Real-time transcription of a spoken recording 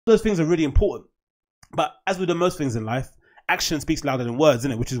those things are really important. But as with most things in life, action speaks louder than words,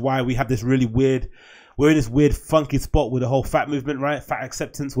 isn't it? Which is why we have this really weird, we're in this weird funky spot with the whole fat movement, right? Fat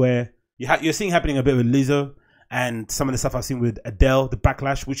acceptance, where you're seeing happening a bit with Lizzo and some of the stuff I've seen with Adele, the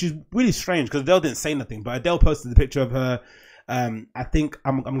backlash, which is really strange because Adele didn't say nothing, but Adele posted the picture of her. I think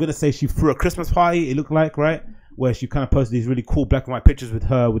I'm gonna say she threw a Christmas party. It looked like, right, where she kind of posted these really cool black and white pictures with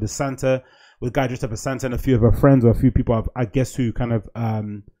her, with the Santa, with a guy dressed up as Santa, and a few of her friends or a few people I guess who kind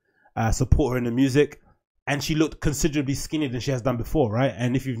of support her in the music. And she looked considerably skinnier than she has done before, right?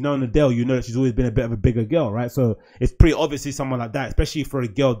 And if you've known Adele, you know that she's always been a bit of a bigger girl, right? So it's pretty obviously someone like that, especially for a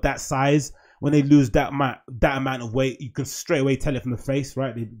girl that size, when they lose that amount of weight, you can straight away tell it from the face,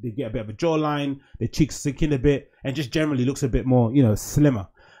 right? They get a bit of a jawline, their cheeks sink in a bit, and just generally looks a bit more, you know, slimmer,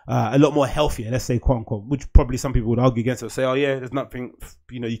 a lot more healthier, let's say, quote unquote, which probably some people would argue against it, say, oh yeah, there's nothing,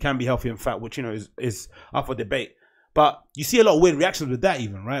 you know, you can be healthy and fat, which, you know, is up for debate. But you see a lot of weird reactions with that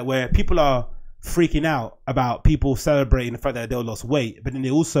even, right? Where people are freaking out about people celebrating the fact that Adele lost weight, but then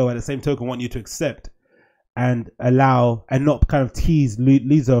they also at the same token want you to accept and allow and not kind of tease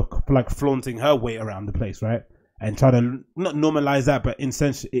Lizzo for like flaunting her weight around the place, right? And try to not normalize that, but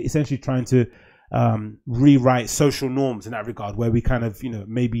essentially trying to rewrite social norms in that regard, where we kind of, you know,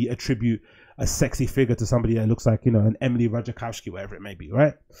 maybe attribute a sexy figure to somebody that looks like, you know, an Emily Ratajkowski, whatever it may be,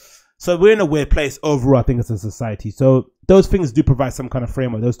 right? So we're in a weird place overall, I think, as a society. So those things do provide some kind of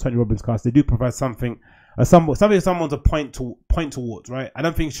framework. Those Tony Robbins casts, they do provide something, something someone to point towards, right? I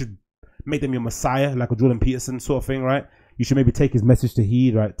don't think you should make them your messiah, like a Jordan Peterson sort of thing, right? You should maybe take his message to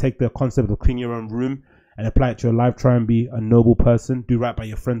heed, right? Take the concept of clean your own room and apply it to your life. Try and be a noble person. Do right by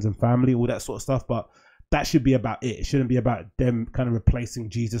your friends and family, all that sort of stuff. But that should be about it. It shouldn't be about them kind of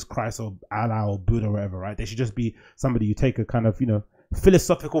replacing Jesus Christ or Allah or Buddha or whatever, right? They should just be somebody you take a kind of, you know,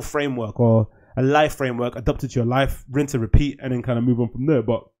 philosophical framework or a life framework, adopt it to your life, rinse and repeat, and then kind of move on from there.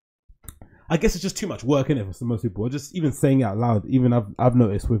 But I guess it's just too much work in it for most people. Just even saying it out loud, even I've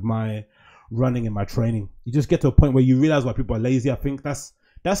noticed with my running and my training, you just get to a point where you realize why people are lazy. I think that's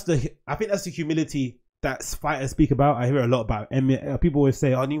the humility that fighters speak about. I hear a lot about people always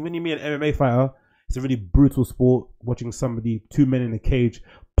say, oh, when you meet an MMA fighter, it's a really brutal sport, watching two men in a cage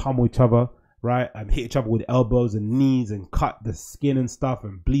pummel each other, right, and hit each other with elbows and knees and cut the skin and stuff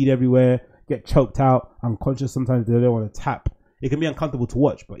and bleed everywhere, get choked out, unconscious. Sometimes they don't want to tap. It can be uncomfortable to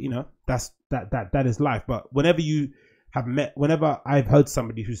watch, but you know, that is life. But whenever I've heard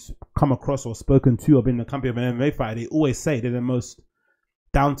somebody who's come across or spoken to or been in the company of an MMA fighter, they always say they're the most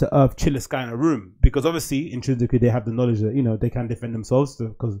down to earth, chillest guy in a room, because obviously intrinsically they have the knowledge that, you know, they can defend themselves,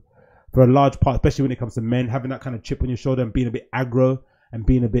 because for a large part, especially when it comes to men, having that kind of chip on your shoulder and being a bit aggro and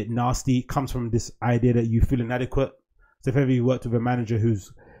being a bit nasty comes from this idea that you feel inadequate. So if ever you worked with a manager who's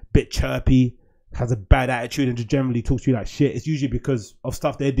a bit chirpy, has a bad attitude, and just generally talks to you like shit, it's usually because of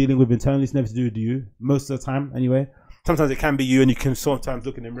stuff they're dealing with internally. It's never to do with you, most of the time anyway. Sometimes it can be you, and you can sometimes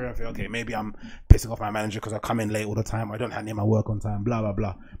look in the mirror and think, okay, maybe I'm pissing off my manager because I come in late all the time, or I don't hand in my work on time, blah, blah,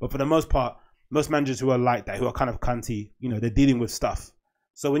 blah. But for the most part, most managers who are like that, who are kind of cunty, you know, they're dealing with stuff.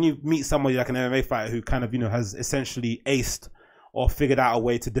 So when you meet somebody like an MMA fighter who kind of, you know, has essentially aced or figured out a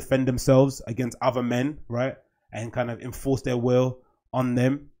way to defend themselves against other men, right, and kind of enforce their will on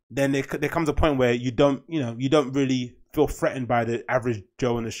them, then there comes a point where you don't really feel threatened by the average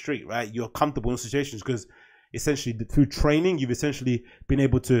Joe on the street, right? You're comfortable in situations because essentially through training, you've essentially been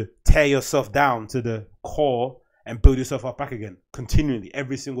able to tear yourself down to the core and build yourself up back again continually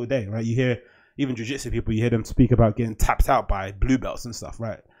every single day, right? You hear even jiu-jitsu people, you hear them speak about getting tapped out by blue belts and stuff,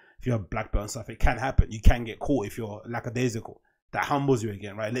 right? If you're a black belt and stuff, it can happen. You can get caught if you're lackadaisical. That humbles you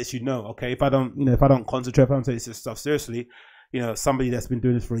again, right? It lets you know, okay, if I don't concentrate, if I don't take this stuff seriously, you know, somebody that's been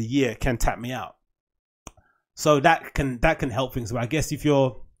doing this for a year can tap me out. So that can help things. But I guess if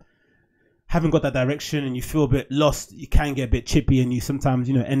you're haven't got that direction and you feel a bit lost, you can get a bit chippy, and you sometimes,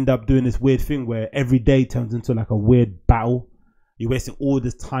 you know, end up doing this weird thing where every day turns into like a weird battle. You're wasting all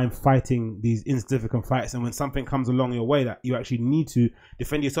this time fighting these insignificant fights, and when something comes along your way that you actually need to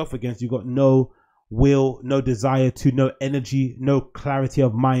defend yourself against, you've got no will, no desire to, no energy, no clarity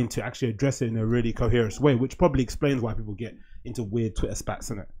of mind to actually address it in a really coherent way, which probably explains why people get into weird Twitter spats,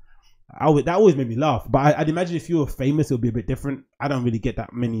 innit? That always made me laugh. But I'd imagine if you were famous, it would be a bit different. I don't really get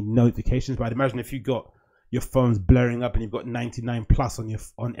that many notifications, but I'd imagine if you got your phone's blaring up and you've got 99 plus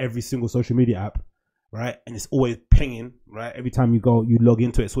on every single social media app, right, and it's always pinging, right, every time you log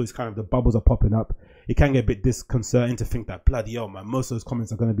into it, it's always kind of the bubbles are popping up. It can get a bit disconcerting to think that, bloody hell, man, most of those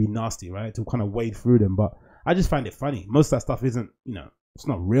comments are going to be nasty, right, to kind of wade through them. But I just find it funny. Most of that stuff isn't, you know, it's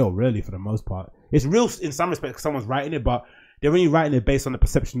not real really for the most part. It's real in some respects because someone's writing it, but they're only writing it based on the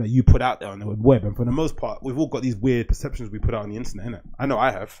perception that you put out there on the web. And for the most part, we've all got these weird perceptions we put out on the internet, innit? I know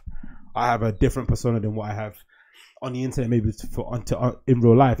I have a different persona than what I have on the internet, maybe in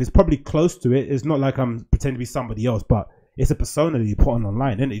real life. It's probably close to it. It's not like I'm pretending to be somebody else, but it's a persona that you put on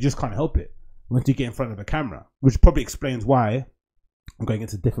online, and you just can't help it once you get in front of a camera, which probably explains why I'm going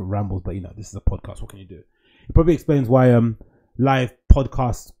into different rambles. But you know, this is a podcast. What can you do? It probably explains why live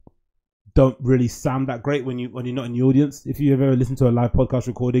podcasts don't really sound that great when you're not in the audience. If you ever listen to a live podcast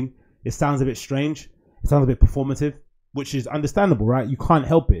recording, it sounds a bit strange. It sounds a bit performative, which is understandable, right? You can't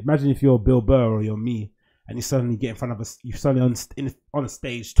help it. Imagine if you're Bill Burr or you're me, and you suddenly get in front of us, you're suddenly on a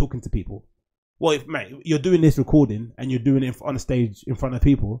stage talking to people. Well, if, mate, you're doing this recording and you're doing it on a stage in front of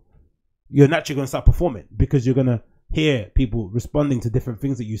people, you're naturally going to start performing, because you're going to hear people responding to different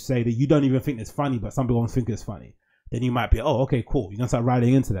things that you say that you don't even think is funny, but some people think it's funny. Then you might be, oh, okay, cool. You're going to start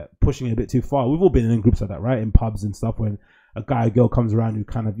riding into that, pushing it a bit too far. We've all been in groups like that, right? In pubs and stuff, when a guy or girl comes around who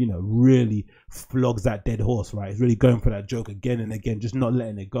kind of, you know, really flogs that dead horse, right? He's really going for that joke again and again, just not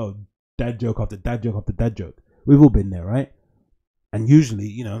letting it go. Dad joke after dad joke after dad joke. We've all been there, right? And usually,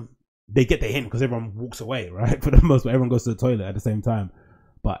 you know, they get the hint because everyone walks away, right? For the most part, everyone goes to the toilet at the same time.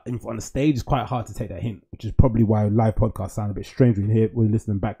 But on the stage, it's quite hard to take that hint, which is probably why live podcasts sound a bit strange when you're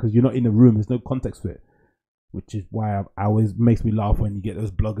listening back, because you're not in the room. There's no context to it, which is why I always makes me laugh when you get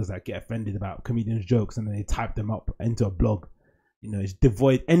those bloggers that get offended about comedians' jokes and then they type them up into a blog. You know, it's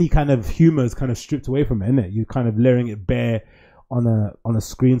devoid, any kind of humor is kind of stripped away from it, isn't it? You're kind of layering it bare on a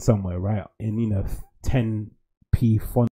screen somewhere, right? In, you know, 10p font.